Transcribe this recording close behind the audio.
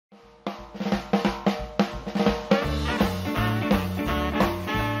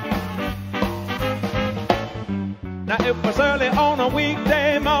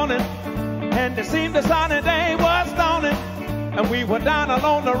seemed the sunny day was dawning, and we were down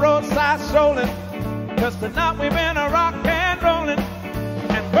along the roadside strolling. Cause tonight we've been a rock and rolling,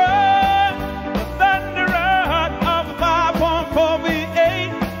 and heard the thunder of a 5.4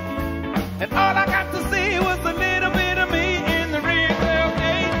 V8. And all I got to see was a little bit of me in the rear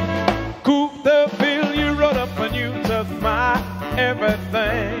tailgate. Coupe the bill, you rode up and you took my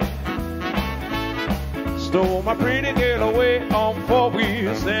everything. Stole my pretty girl away on 4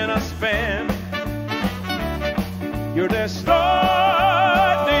 wheels in a spin. You destroyed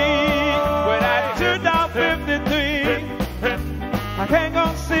me with attitude of 53. I can't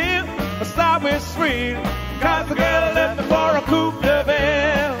go see a sideways sweet, cause the girl left me for a coupe de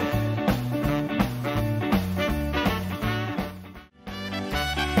ville.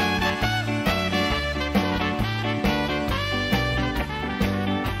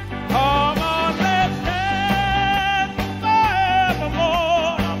 Come on, let's dance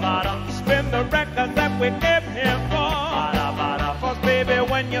forevermore. Spin the records that we came here for. Cause baby,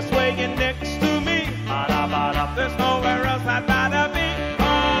 when you're swaying next to me, there's nowhere else I'd rather be.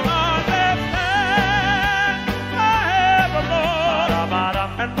 Come on, let's dance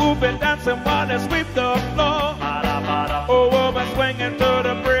forevermore. And move it, dancing while they sweep the floor. Oh, woman swinging to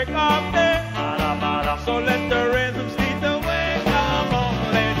the break of day. So let the rhythm lead the way. Come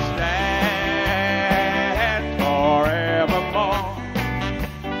on, let's dance forevermore.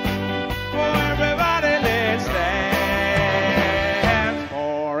 Oh, everybody, let's dance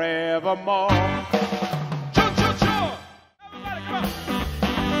forevermore. Everybody, come on.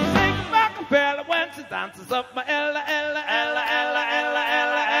 Sing back a bella when she dances up my Ella, Ella, Ella, Ella, Ella,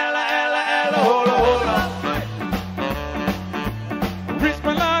 Ella, Ella, Ella, Ella, hola, hola. Reach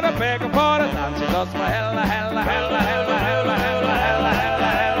my Lord, I beg her for the dance. She does my Ella, Ella, Ella, Ella, Ella, Ella, Ella, Ella,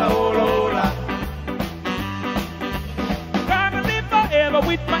 Ella, hola, hola. Gonna live forever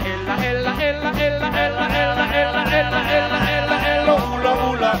with my Ella, Ella, Ella, Ella, Ella, Ella, Ella, Ella, Ella, Ella, Ella, hola,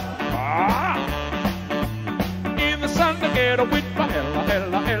 hola. In the sun together with my Ella,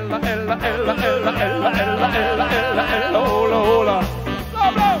 Ella, Ella, Ella, Ella, Ella, Ella, Ella, Ella, Ella, Ella, hola, hola.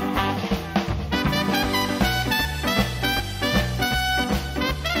 Blow, blow.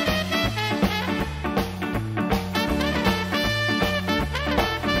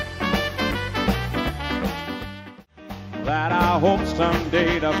 That I hope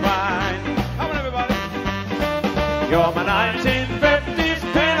someday to find. Come on, everybody. You're my 1950s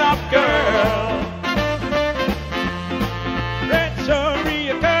pin-up girl. Retro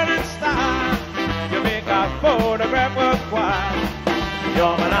reoccurring style. You make a photograph worthwhile.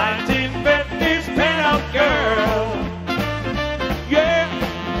 You're my 1950s pin-up girl. Yeah,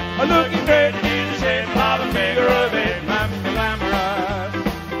 looking great in the shape of a figure of eight, glamorous.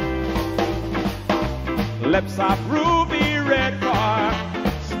 Lips of ruby red car,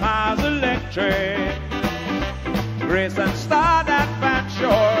 smiles electric. Grace and star that Van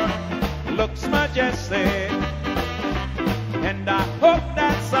Shore looks majestic. And I hope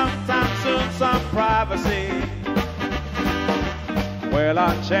that sometime soon some privacy will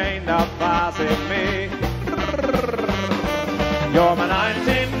unchain the passing me. You're my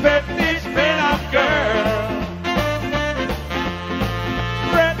 1950s pin-up girl.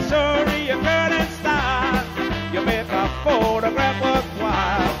 Red story, a girl in style. You make a photograph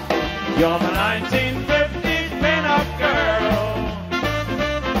worthwhile. You're my 1950s pin-up girl.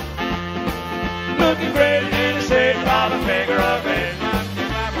 Looking great in the shape of a figure of eight,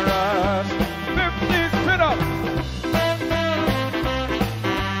 glamorous. 50s pin-up.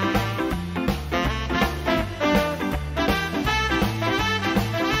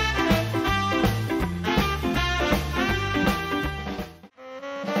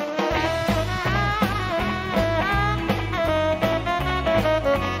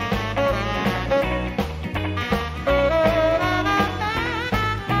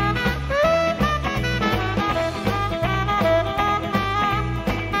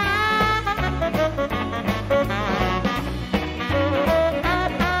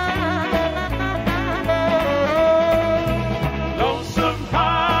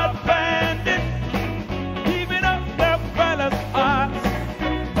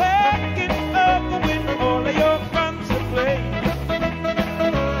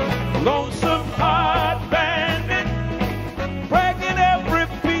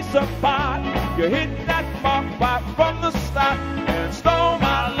 You hit that